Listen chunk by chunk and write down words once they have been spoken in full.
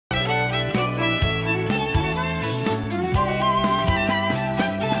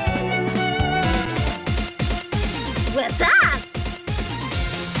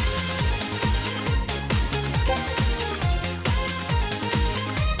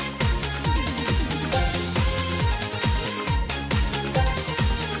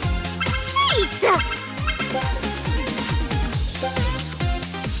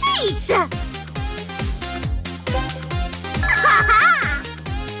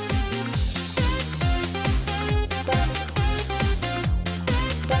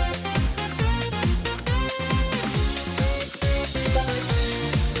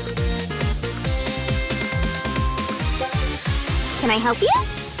I help you?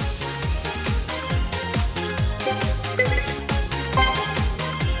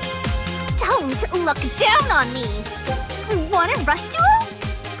 Don't look down on me! Want a rush duel?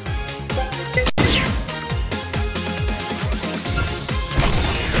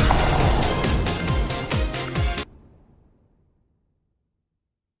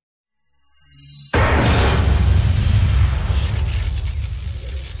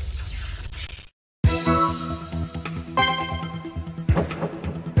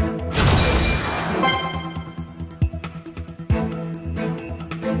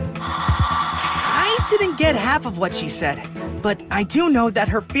 Didn't get half of what she said, but I do know that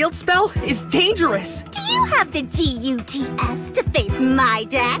her field spell is dangerous. Do you have the GUTS to face my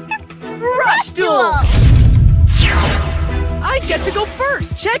deck? Rush Duel! I get to go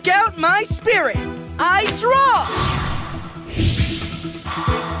first! Check out my spirit! I draw!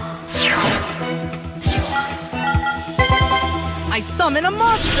 I summon a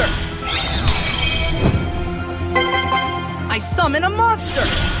monster! I summon a monster!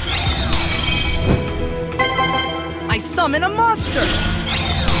 I summon a monster!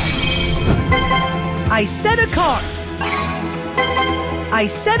 I set a card! I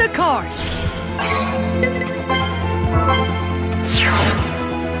set a card!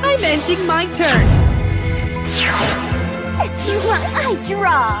 I'm ending my turn! It's what I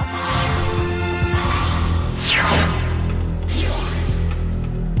draw!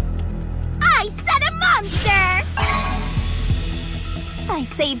 I set a monster! I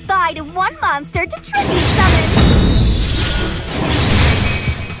say bye to one monster to tribute summon!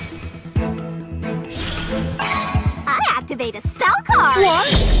 Activate a spell card! What?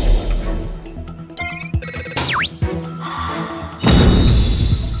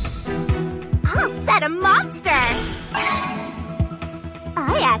 I'll set a monster!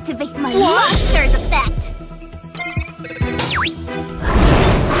 I activate my monster's effect!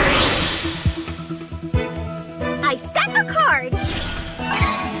 I set a card!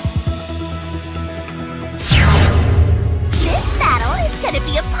 This battle is gonna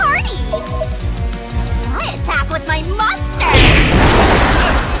be a party! I attack with my monster!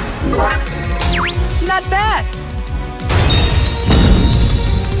 Not bad!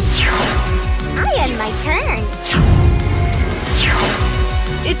 I end my turn!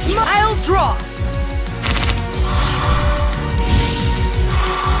 It's my... I'll draw!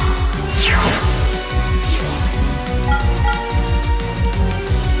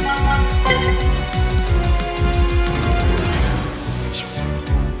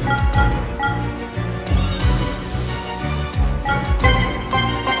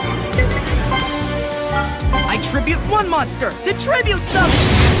 Tribute one monster to tribute summon!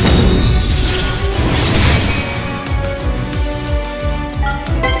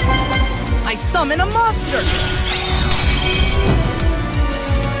 I summon a monster!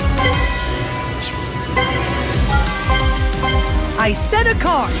 I set a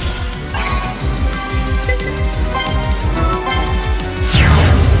card!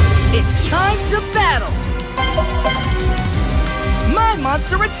 It's time to battle! My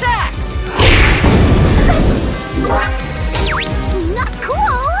monster attacks! Not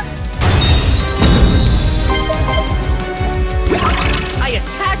cool! I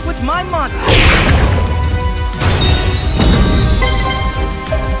attack with my monster!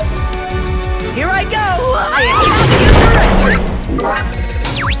 Here I go! I attack you directly!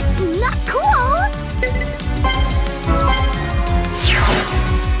 Not cool!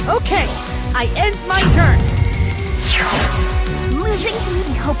 Okay, I end my turn! Losing to me,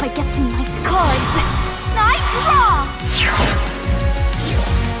 hope I get some nice cards! I draw!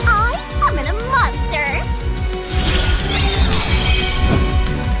 I summon a monster!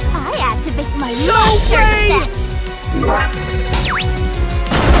 I activate my monster's effect!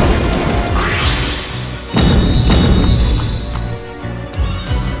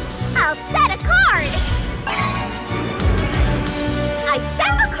 I'll set a card! I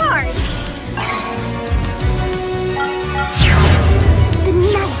set a card! The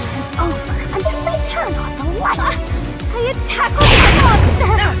night isn't over until they turn on the light! I attack with the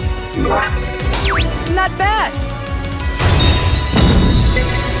monster! Not bad!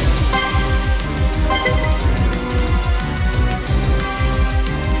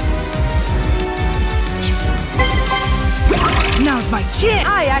 Now's my chance!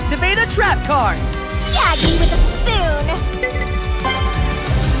 I activate a trap card! Gag me with a spoon!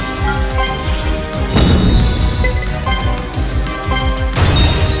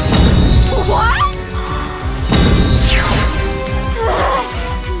 What?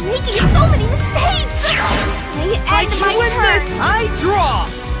 I'm making so many mistakes! I end my turn! This, I draw!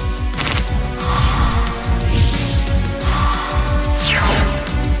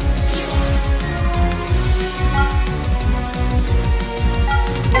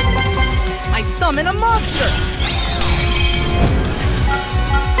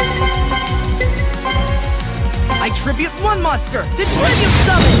 tribute one monster to tribute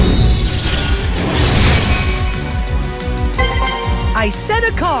summon! I set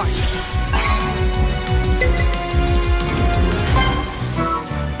a card!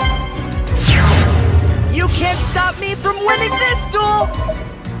 You can't stop me from winning this duel!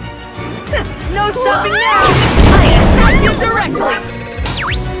 No stopping now! I attack you directly!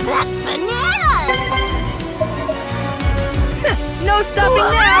 That's bananas! No stopping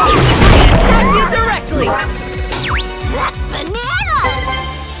now! I attack you directly! That's bananas!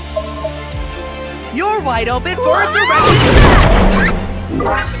 You're wide open for a direct attack!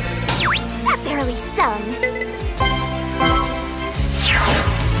 That barely stung.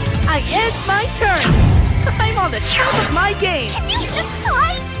 I end my turn! I'm on the top of my game! Can you just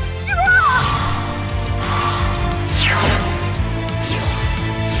fight? Draw!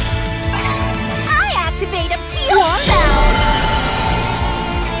 I activate a field spell!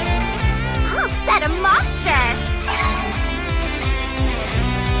 I'll set a monster!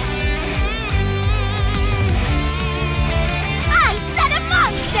 I set a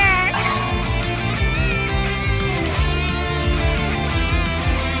monster!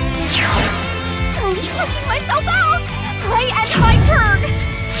 I'm taking myself out! I end my turn!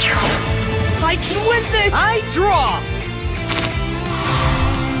 I can win this! I draw!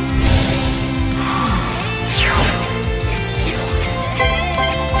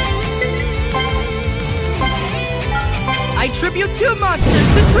 I tribute two monsters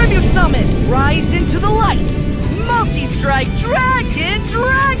to tribute summon! Rise into the light! Multi-strike Dragon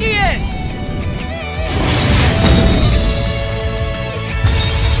Dragius!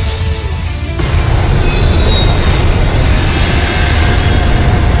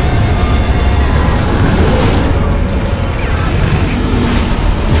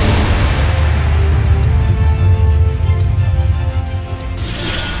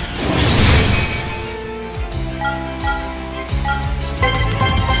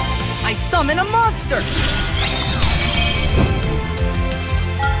 I summon a monster!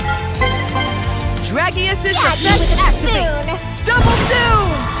 Dragius' effect activates! Double Doom!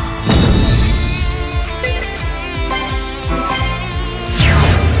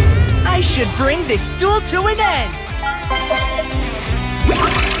 I should bring this duel to an end!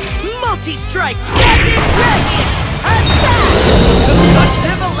 Multi-strike Dragon Dragius! Attack!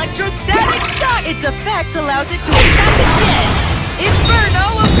 Concussive electrostatic shock! Its effect allows it to attack again!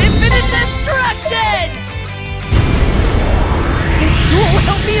 Inferno of infinite destruction! This duel will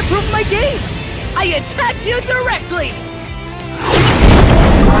help me improve my game! I attack you directly!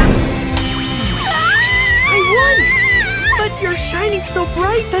 I won! But you're shining so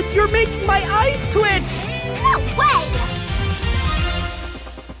bright that you're making my eyes twitch! No way!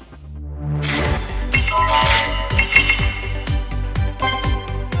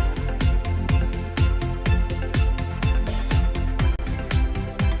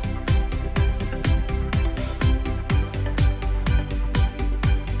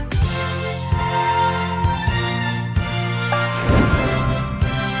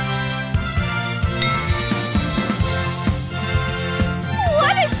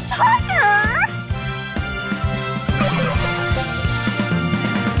 What a shocker!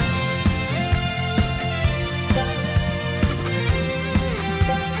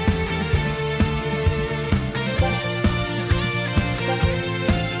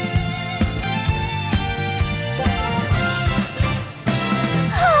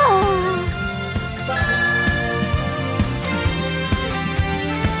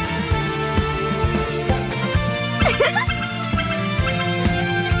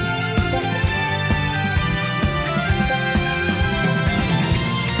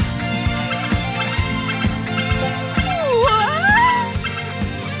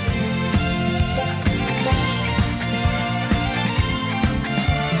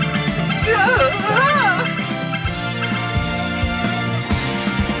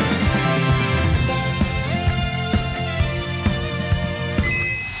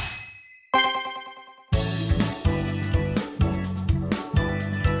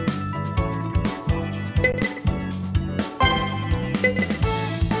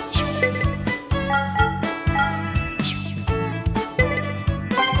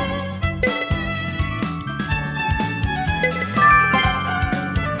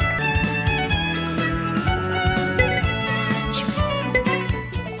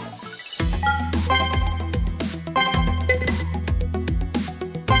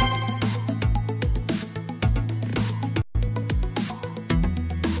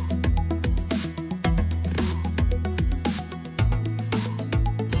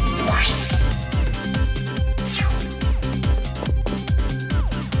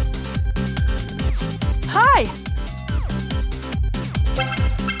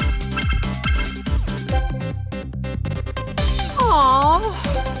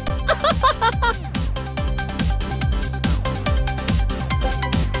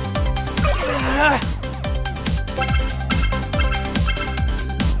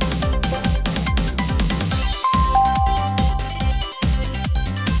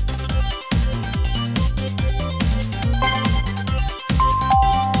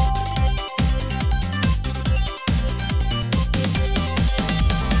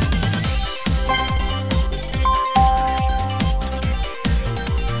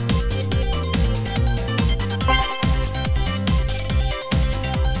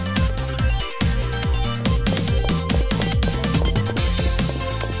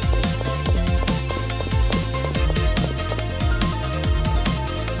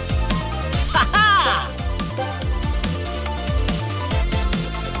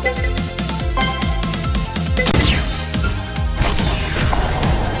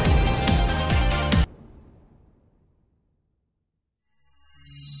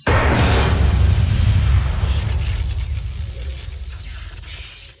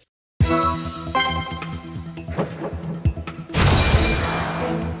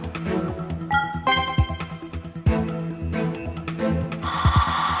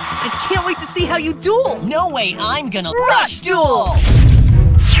 see how you duel! No way I'm gonna rush duel!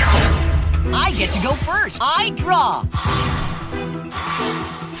 I get to go first. I draw.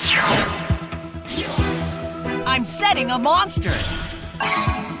 I'm setting a monster.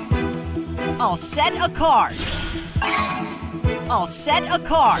 I'll set a card. I'll set a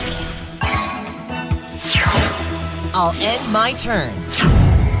card. I'll end my turn.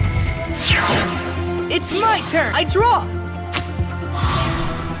 It's my turn. I draw.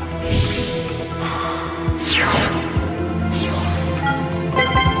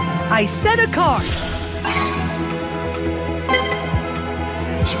 I set a card.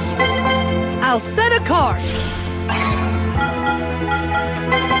 I'll set a card.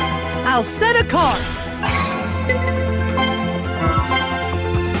 I'll set a card.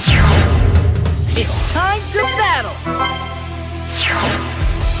 It's time to battle.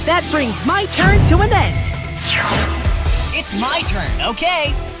 That brings my turn to an end. It's my turn,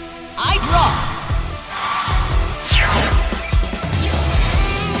 okay? I draw.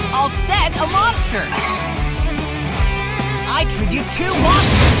 I'll set a monster. I tribute 2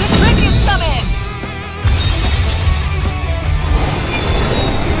 monsters to tribute summon.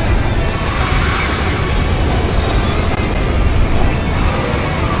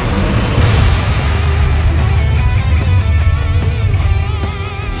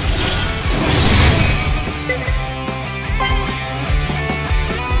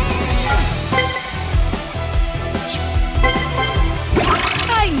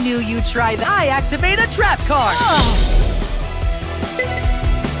 You try that. I activate a trap card.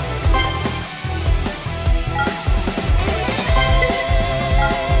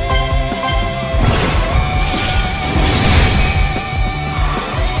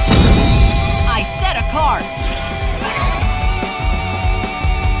 I set a card.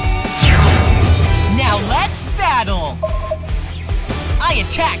 Now let's battle. I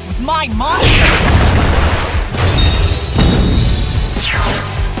attack with my monster.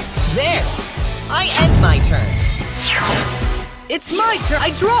 There! I end my turn. It's my turn.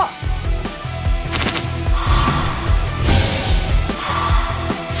 I draw.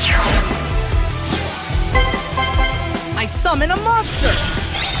 I summon a monster.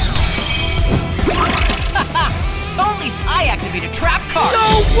 Totally! I activate a trap card.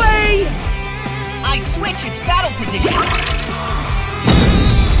 No way! I switch its battle position.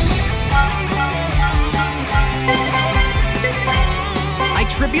 I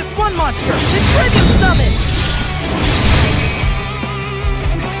tribute 1 monster to tribute summon.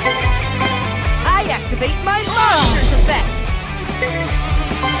 I activate my monster's effect.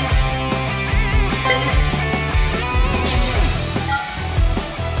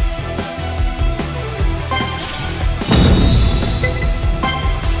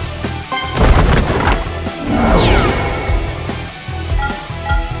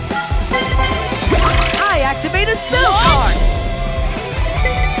 I activate a spell card.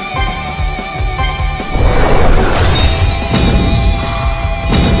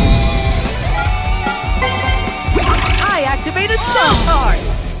 Activate a spell card!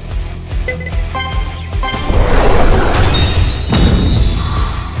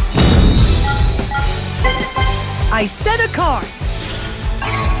 I set a card!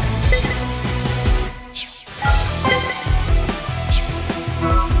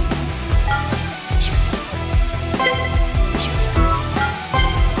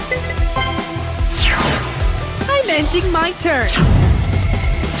 I'm ending my turn!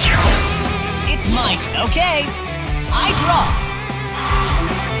 It's mine, okay? I draw.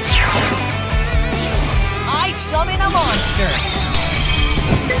 I summon a monster.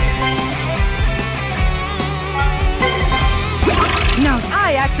 Now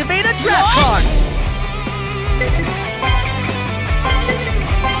I activate a trap card.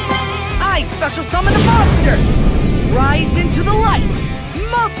 I special summon a monster. Rise into the light.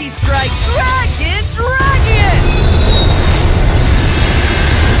 Multi-strike Dragon!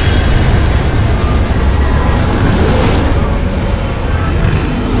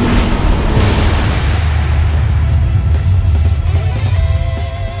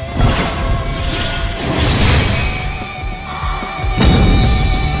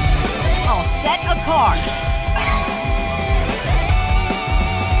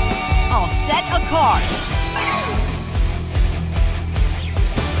 I'll set a card.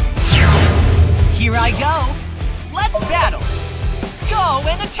 Here I go. Let's battle. Go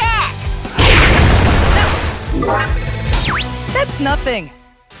and attack. That's nothing.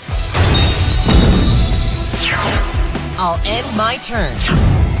 I'll end my turn.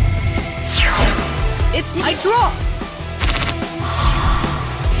 It's my draw.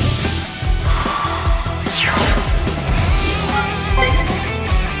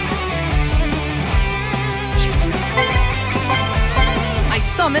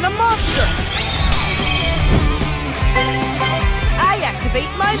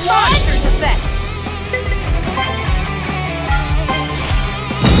 activate my monster's effect!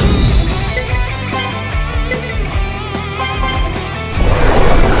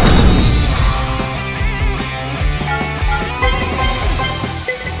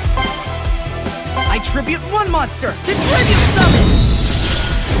 I tribute one monster to tribute summon!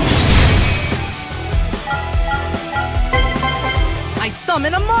 I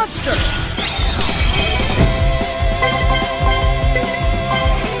summon a monster!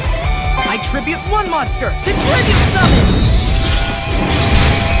 I tribute one monster to tribute summon!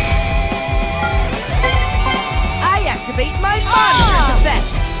 I activate my monster's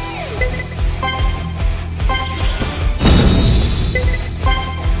effect!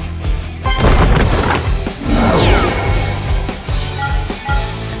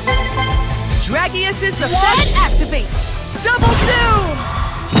 Dragius's effect activates! Double Doom!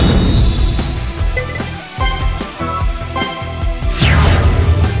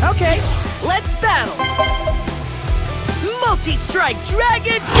 Okay, let's battle! Multi-strike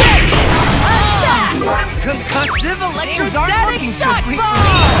Dragon Dragius! Attack! Concussive electrostatic shock bomb!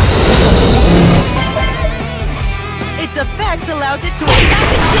 Its effect allows it to attack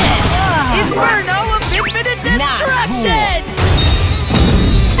again! Inferno of infinite destruction!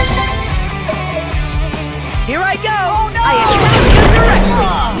 Here I go! Oh, no! I attack you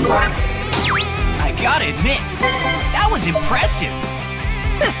directly! I gotta admit, that was impressive!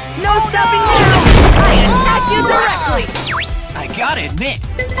 No stopping now! I attack you directly! I gotta admit,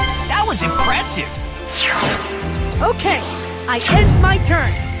 that was impressive! Okay, I end my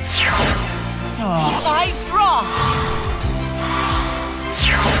turn! I draw!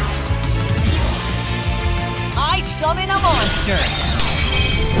 I summon a monster!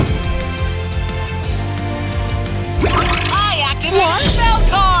 I activate a spell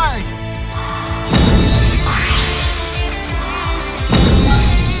card!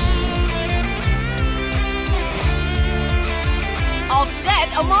 I'll set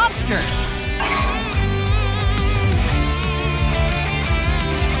a monster!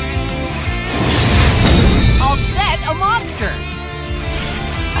 I'll set a monster!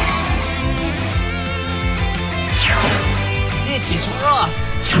 This is rough!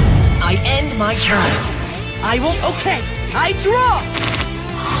 I end my turn. I will... Okay, I draw!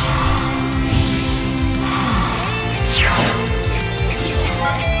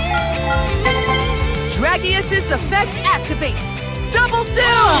 Dragius's effect activates! Double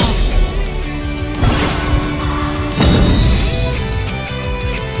Doom!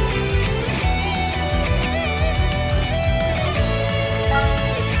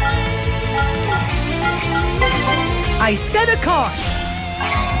 I set a card!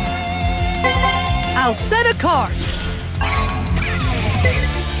 I'll set a card!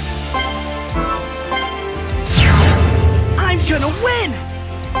 I'm gonna win!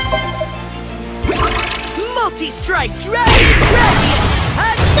 Multi-strike Dragon Dragius!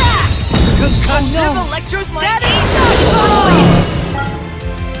 Attack! Concussive electrostatic shock bomb!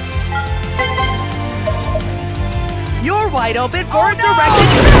 You're wide open for a directed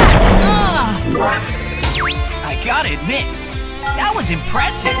attack! I gotta admit, that was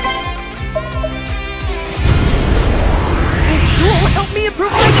impressive! This duel helped me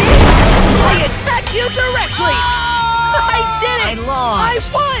improve my game! I attack you directly! I did it! I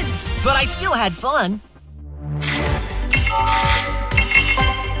lost! I won! But I still had fun!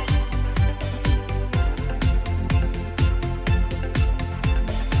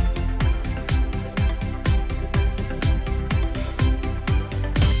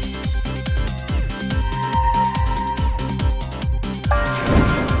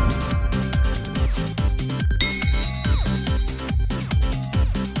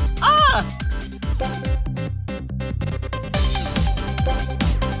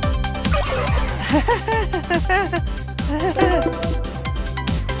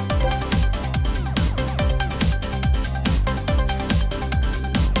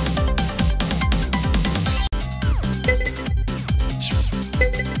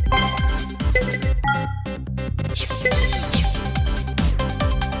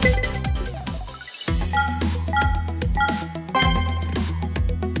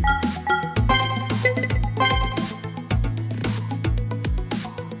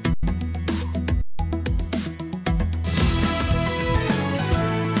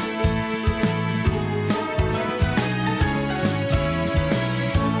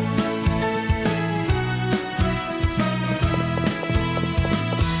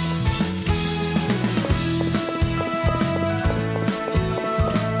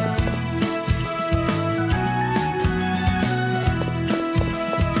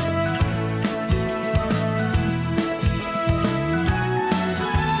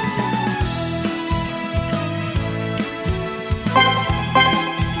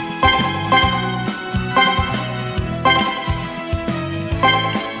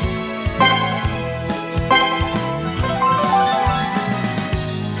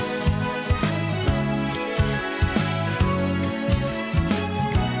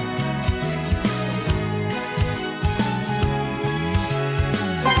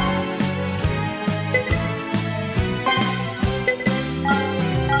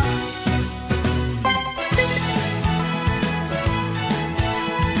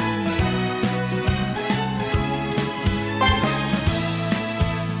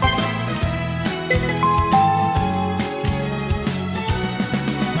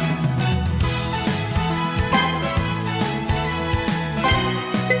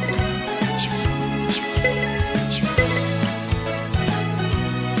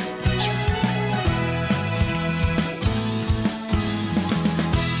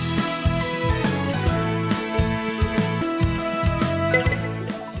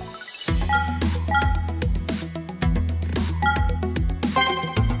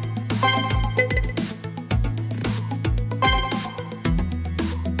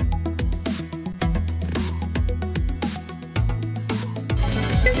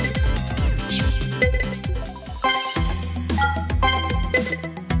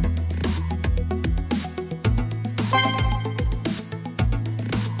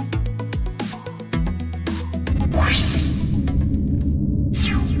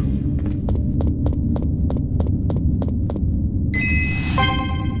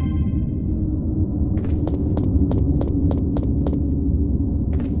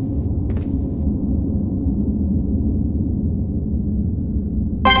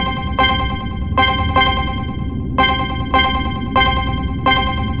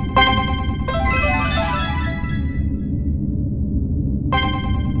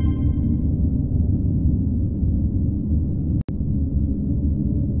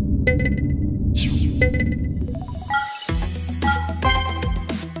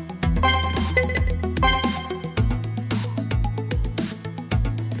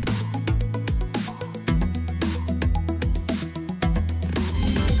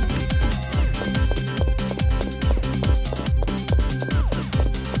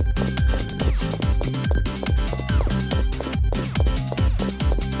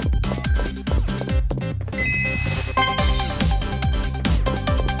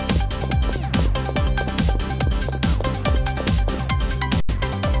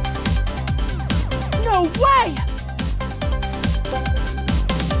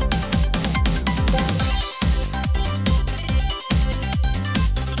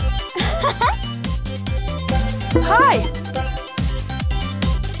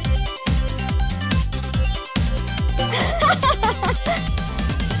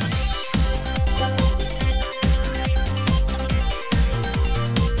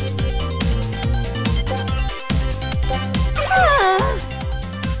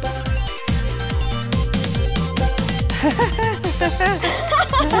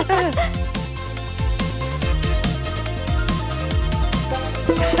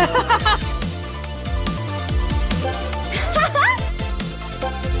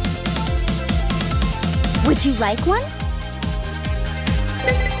 Would you like one?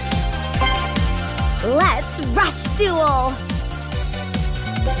 Let's rush duel!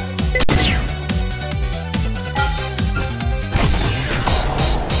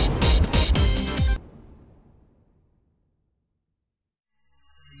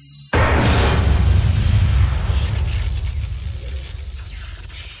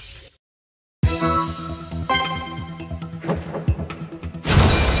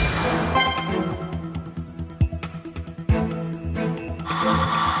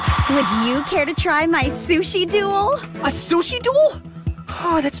 Would you care to try my sushi duel? A sushi duel?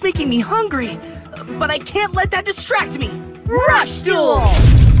 Oh, that's making me hungry. But I can't let that distract me. Rush duel!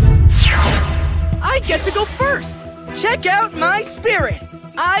 I get to go first. Check out my spirit.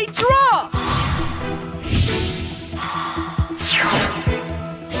 I draw.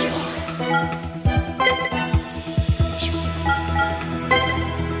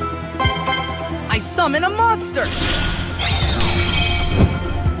 I summon a monster.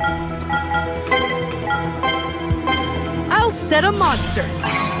 I'll set a monster.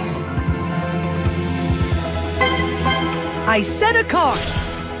 I set a card.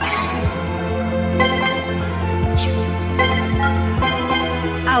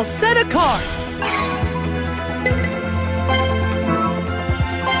 I'll set a card.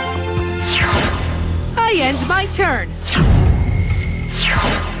 I end my turn.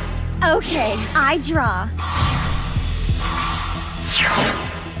 Okay, I draw.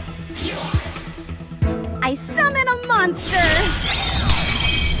 I summon a monster!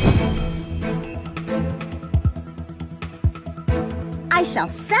 I shall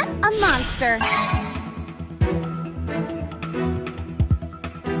set a monster.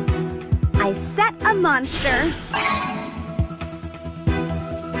 I set a monster.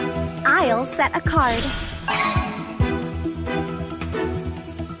 I'll set a card.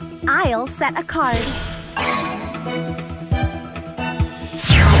 I'll set a card.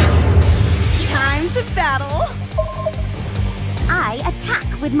 Time to battle! I attack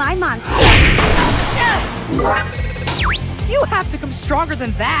with my monster. You have to come stronger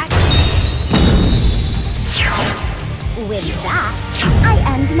than that. With that, I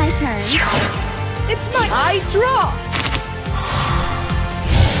end my turn. It's my... I draw!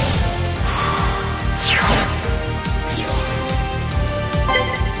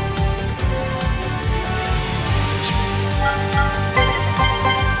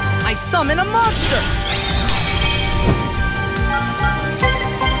 I summon a monster!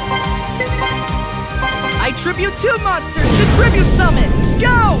 I tribute 2 monsters to tribute summon!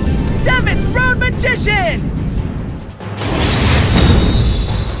 Go! 7th Road Magician!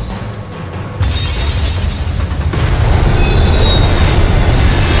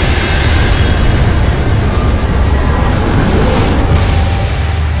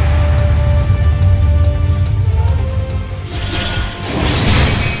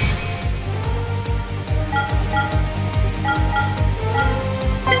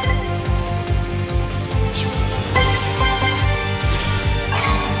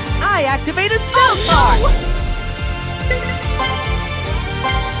 Activate a spell card!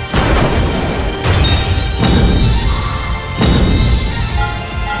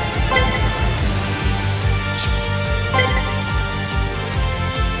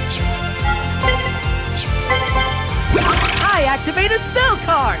 I activate a spell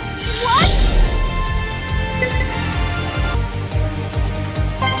card! What?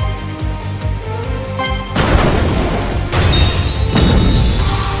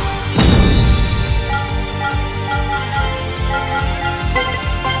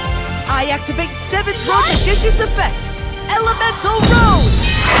 I activate 7th Road Magician's effect! Elemental Road!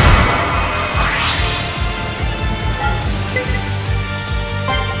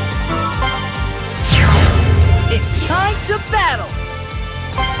 It's time to battle!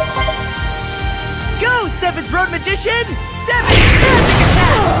 Go, 7th Road Magician! 7th Magic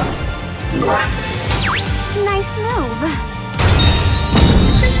Attack! Nice move.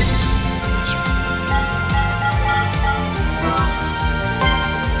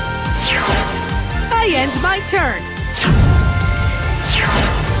 I end my turn.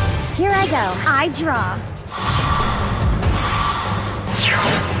 Here I go. I draw.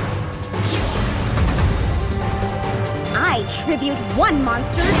 I tribute 1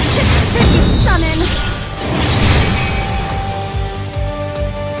 monster to tribute summon.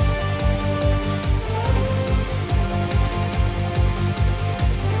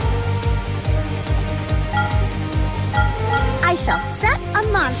 I shall set a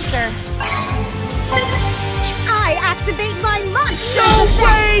monster. I activate my monster! No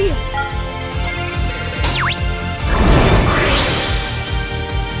way!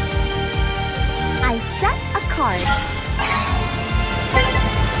 I set a card.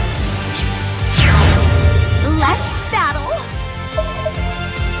 Let's battle!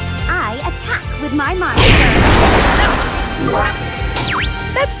 I attack with my monster.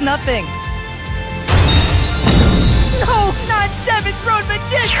 That's nothing. No, not Seventh Road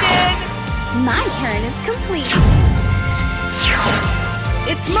Magician! My turn is complete.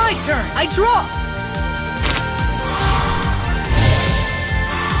 It's my turn. I draw.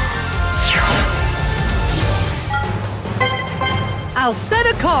 I'll set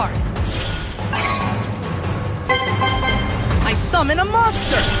a card. I summon a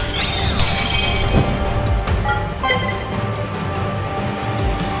monster.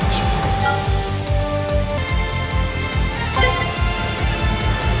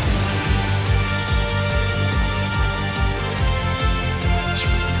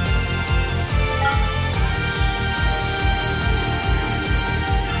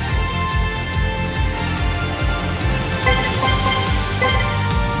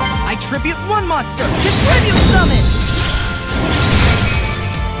 Tribute one monster to tribute summon!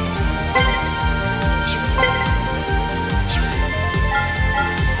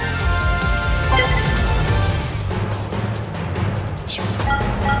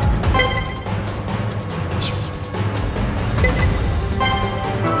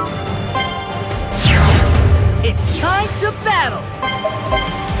 It's time to battle!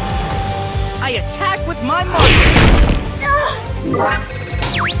 I attack with my monster!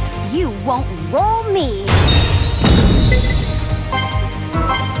 You won't roll me!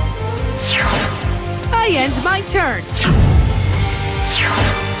 I end my turn!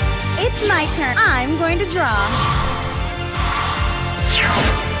 It's my turn. I'm going to draw.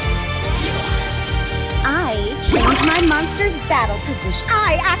 I change my monster's battle position.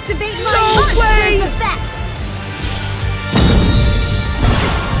 I activate my monster's effect!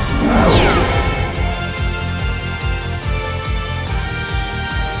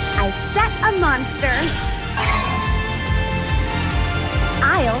 Set a monster.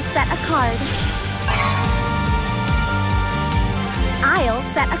 I'll set a card. I'll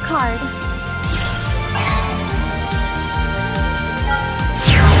set a card.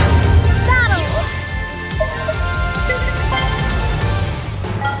 Battle!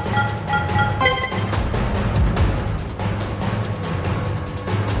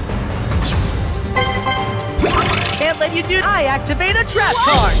 Can't let you do. I activate a trap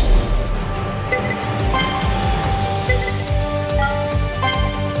card.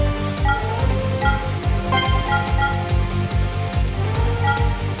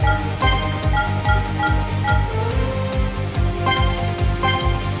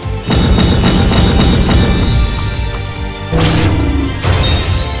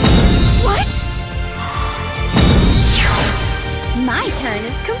 My turn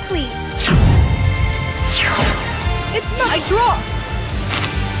is complete. It's my draw.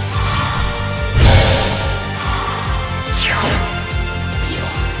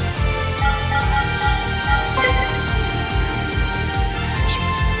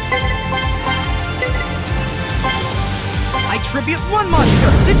 I tribute one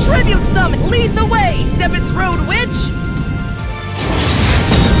monster to tribute summon. Lead the way, Seventh Road Witch.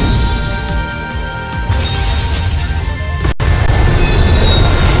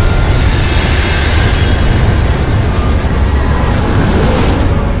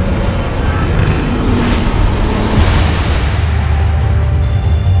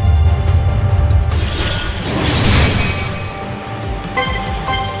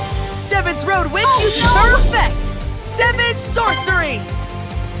 Seventh Road Witch uses her effect! Seventh Sorcery!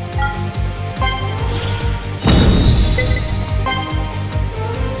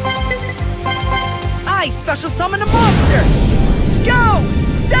 I special summon a monster! Go!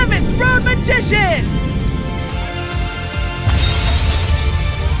 Seventh Road Magician!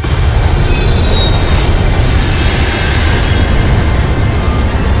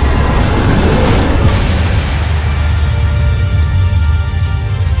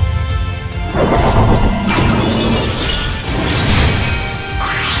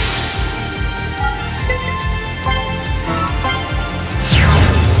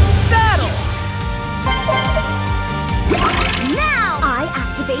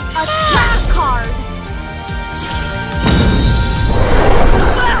 A trap card!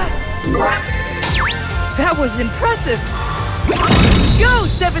 That was impressive! Go,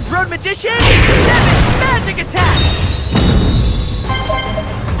 Seventh Road Magician! Seventh Magic Attack!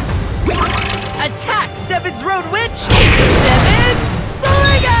 Attack, Seventh Road Witch! Seventh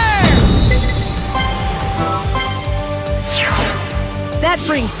Slinger! That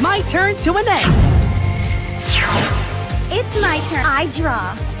brings my turn to an end! It's my turn. I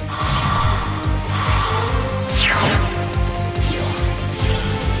draw.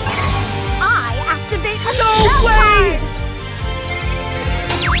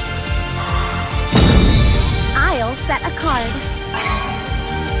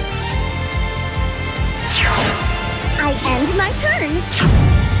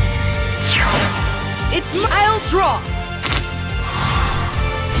 I'll draw.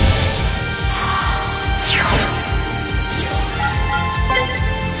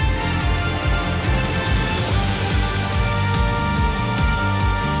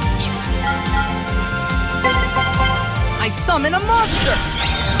 I summon a monster.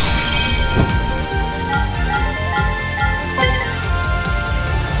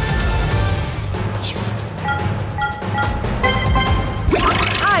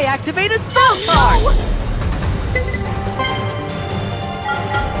 I activate a spell card.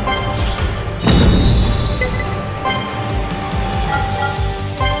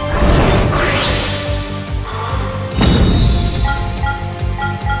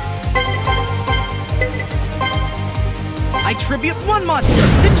 I tribute one monster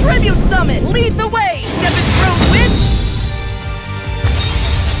to tribute summon. Lead the way, Seventh Row Witch.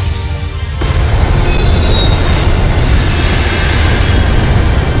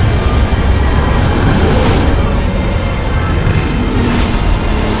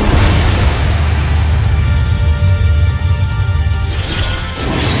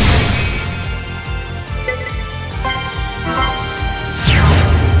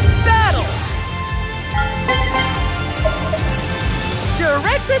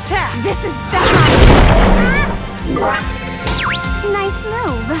 Attack! This is bad! Nice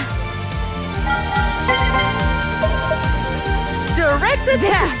move. Direct attack!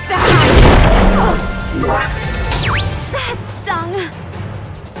 This is bad! That stung!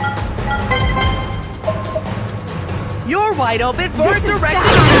 You're wide open for this a direct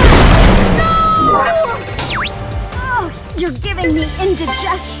attack! No! Oh, you're giving me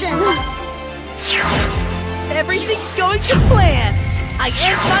indigestion! Everything's going to plan! I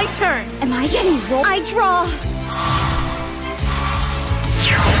end my turn! Am I getting rolled? I draw!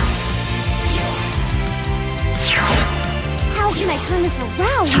 How can I turn this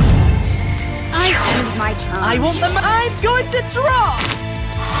around? I end my turn. I won't let I'm going to draw!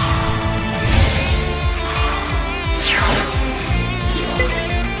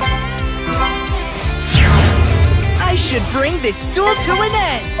 I should bring this duel to an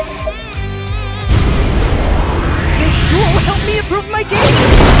end! Duel will help me improve my game!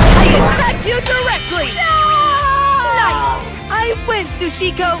 I attack you directly! No! Nice! I win,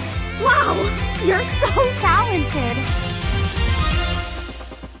 Sushiko! Wow! You're so talented!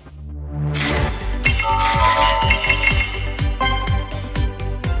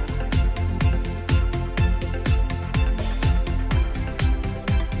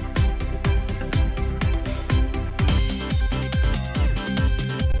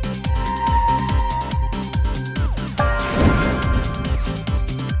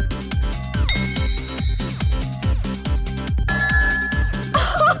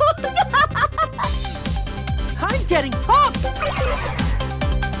 Getting pumped!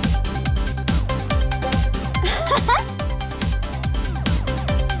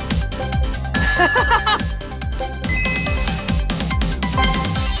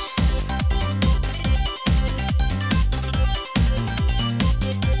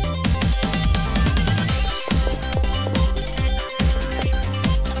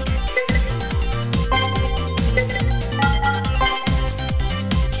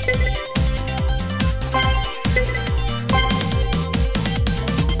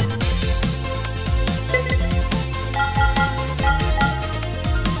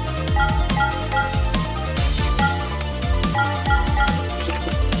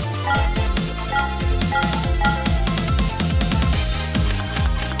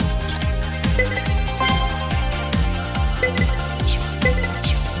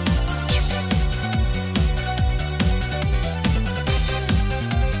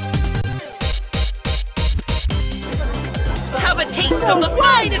 Taste of the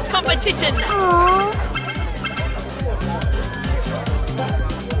finest competition! Aww.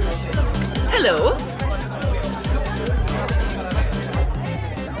 Hello?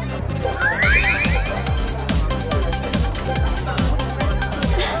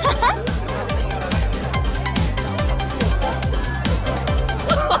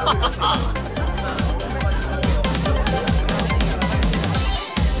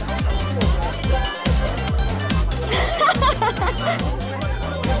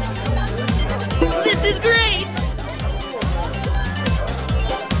 This is great!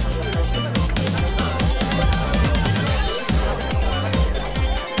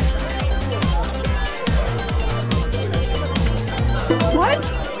 What?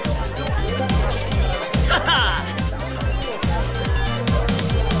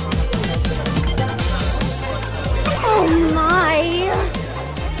 Oh my!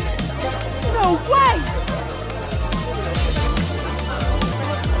 No way!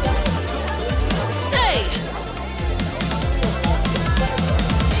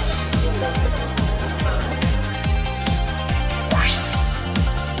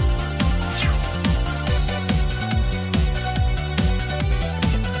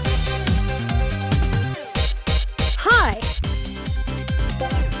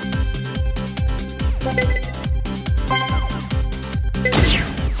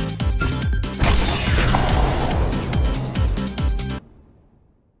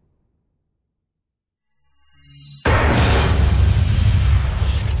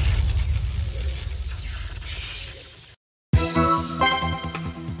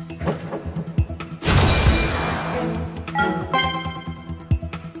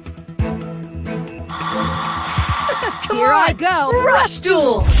 Come Here on. I go. Rush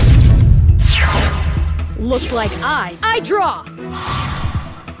Duel! Looks like I draw.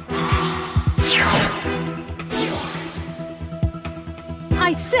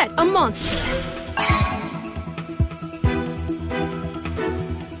 I set a monster.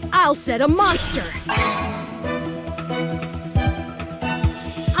 I'll set a monster.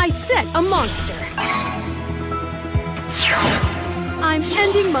 I set a monster. I'm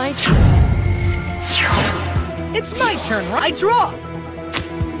ending my turn. It's my turn, right? I draw!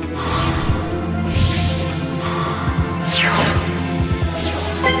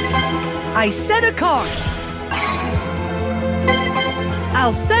 I set a card.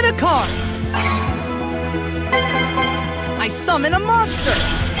 I'll set a card. I summon a monster.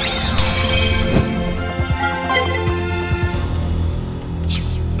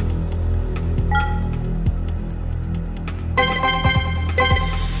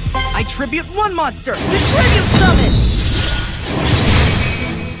 I tribute one monster to tribute summon.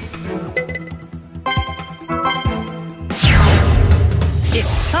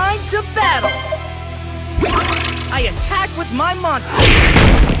 It's time to battle! I attack with my monster!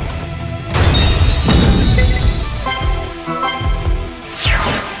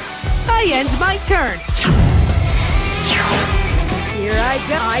 I end my turn! Here I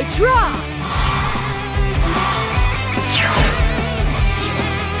go. I draw.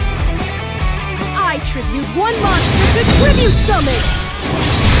 I tribute one monster to tribute summon.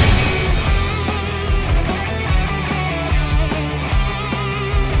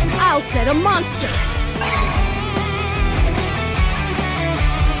 I'll set a monster.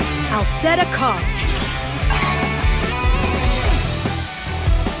 I'll set a card.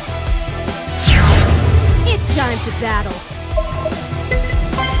 It's time to battle.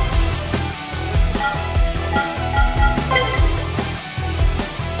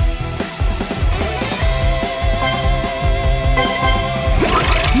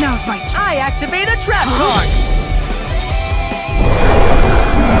 Now's my I activate a trap card!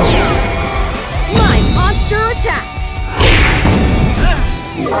 My monster attacks.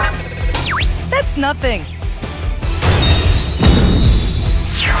 That's nothing!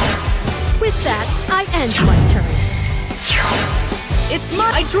 With that, I end my turn. It's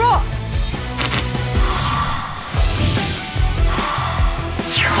my I draw!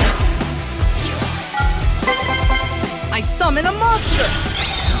 I summon a monster!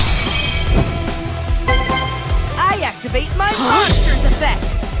 I activate my monster's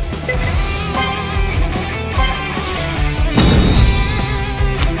effect!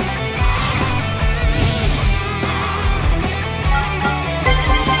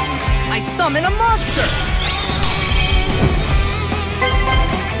 I summon a monster!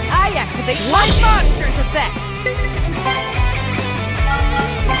 I activate my monster's effect!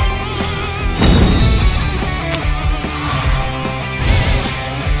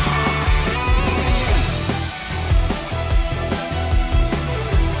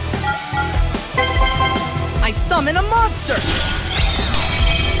 I summon a monster!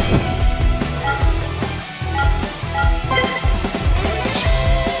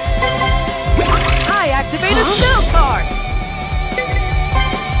 I activate a spell card!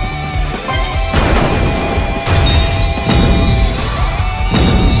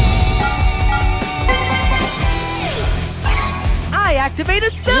 I activate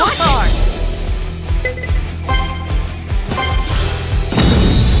a spell card!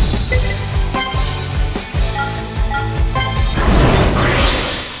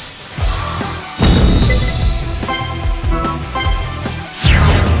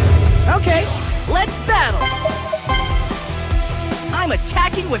 Okay, let's battle! I'm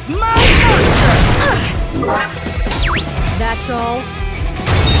attacking with my monster! That's all.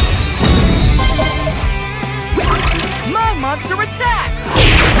 My monster attacks!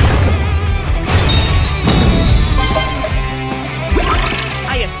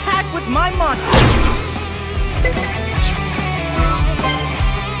 I attack with my monster!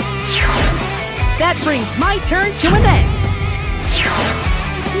 That brings my turn to an end!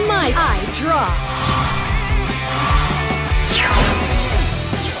 My I draw.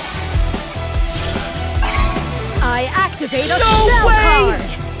 I activate a No spell way! card.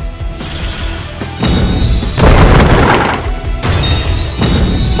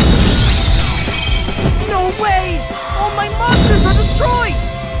 No way! All my monsters are destroyed!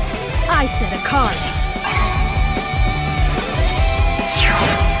 I set a card.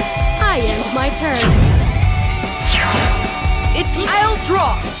 I end my turn. I'll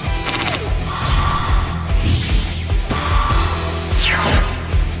draw!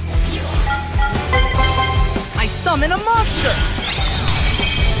 I summon a monster!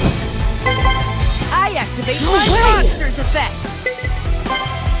 I activate activate my monster's effect.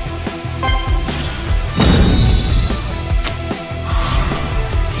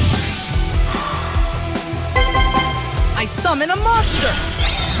 I summon a monster.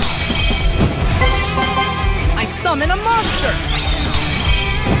 I summon a monster.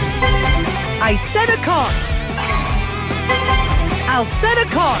 I set a card. I'll set a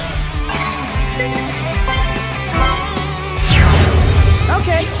card.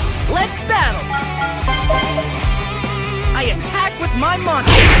 Okay, let's battle. I attack with my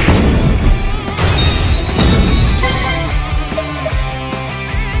monster.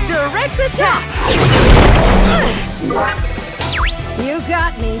 Direct attack. You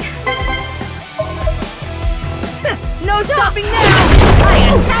got me. No stopping now!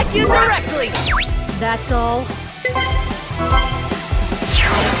 I attack you directly! That's all.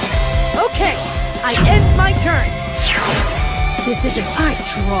 Okay, I end my turn. This is an I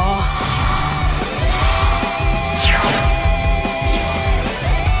draw.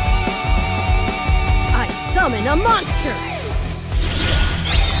 I summon a monster.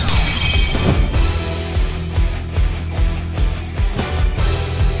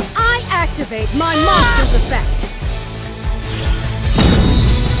 I activate my monster's effect.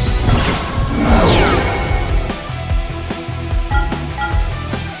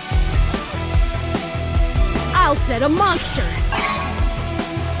 I'll set a monster.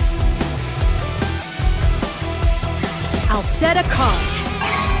 I'll set a card.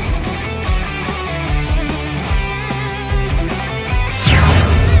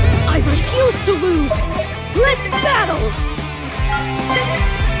 I refuse to lose. Let's battle.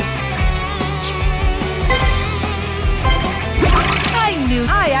 I knew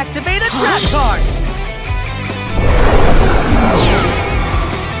I activate a trap card.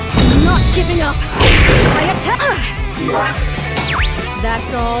 I'm not giving up. I attack.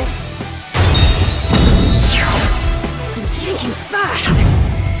 That's all. I'm sinking fast.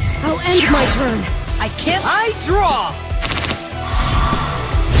 I'll end my turn. I can't. I draw.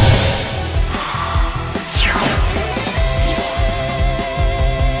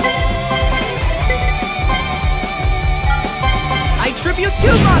 I tribute 2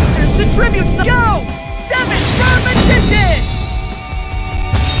 monsters to tribute some. Go! 7-star magician!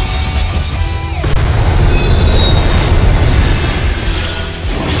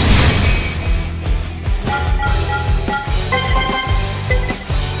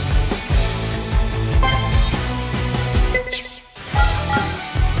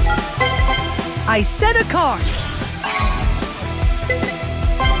 I set a card.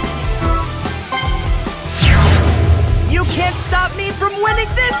 You can't stop me from winning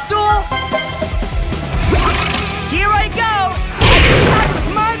this duel! Here I go! I attack with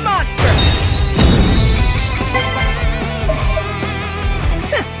my monster!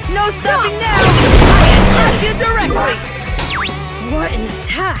 No stopping now! I attack you directly! What an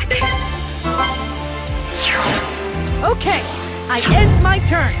attack! Okay, I end my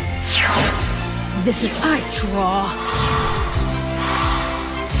turn. This is I draw.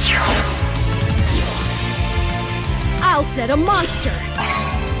 I'll set a monster.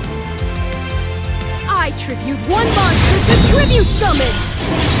 I tribute 1 monster to tribute summon.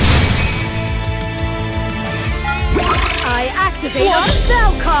 I activate a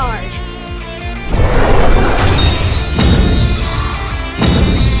spell card.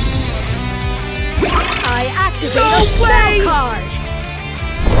 I activate a spell card.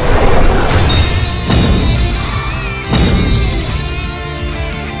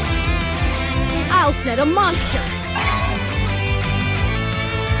 I'll set a monster.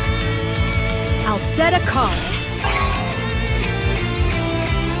 I'll set a card.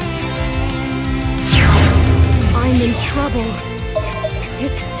 I'm in trouble.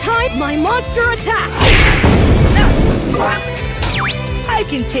 It's time my monster attacks! I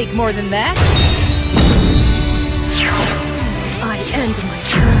can take more than that. I end my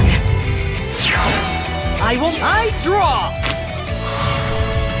turn. I draw!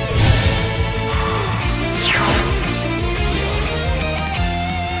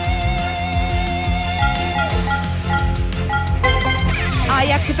 I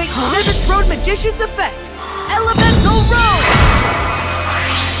activate Civet's Road Magician's effect! Elemental Road!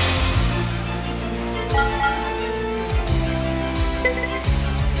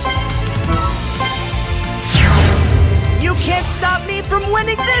 You can't stop me from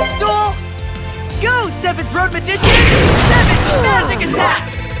winning this duel! Go, Seven's Road Magician! Seven's magic attack!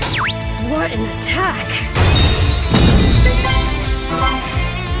 What an attack!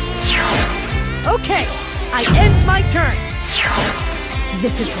 Okay, I end my turn.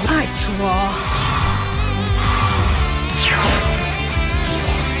 This is I draw.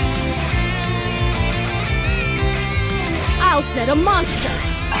 I'll set a monster.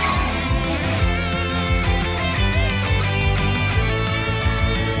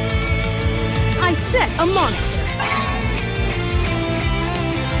 I set a monster.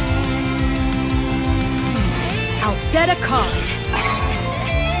 I'll set a card.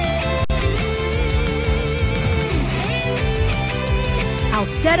 I'll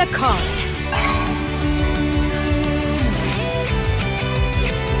set a card.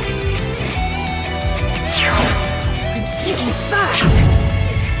 I'm sitting fast.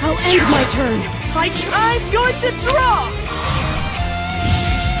 I'll end my turn. I'm going to draw!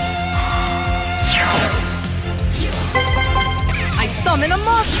 I summon a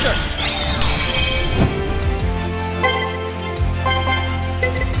monster!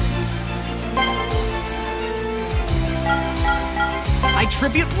 I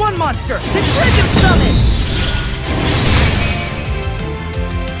tribute one monster to tribute summon!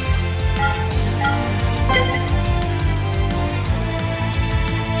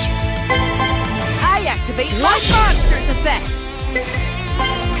 I activate my monster's effect!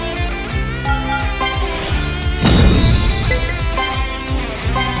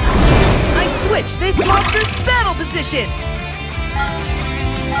 I switch this monster's battle position!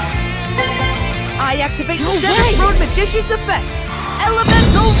 I activate Seventh Road Magician's effect!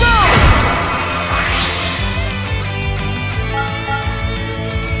 Elemental Road!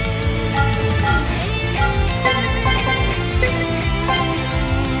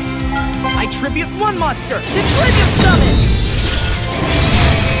 I tribute one monster to tribute summon!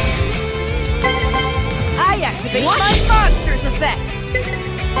 I activate my monster's effect!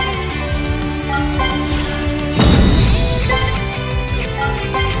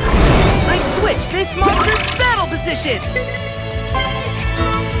 I switch this monster's battle position!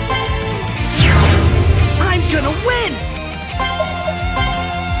 I'm gonna win!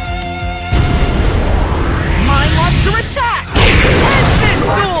 My monster attacks! End this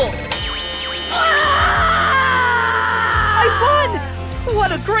duel! I won!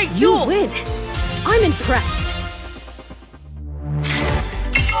 What a great duel! You win. I'm impressed.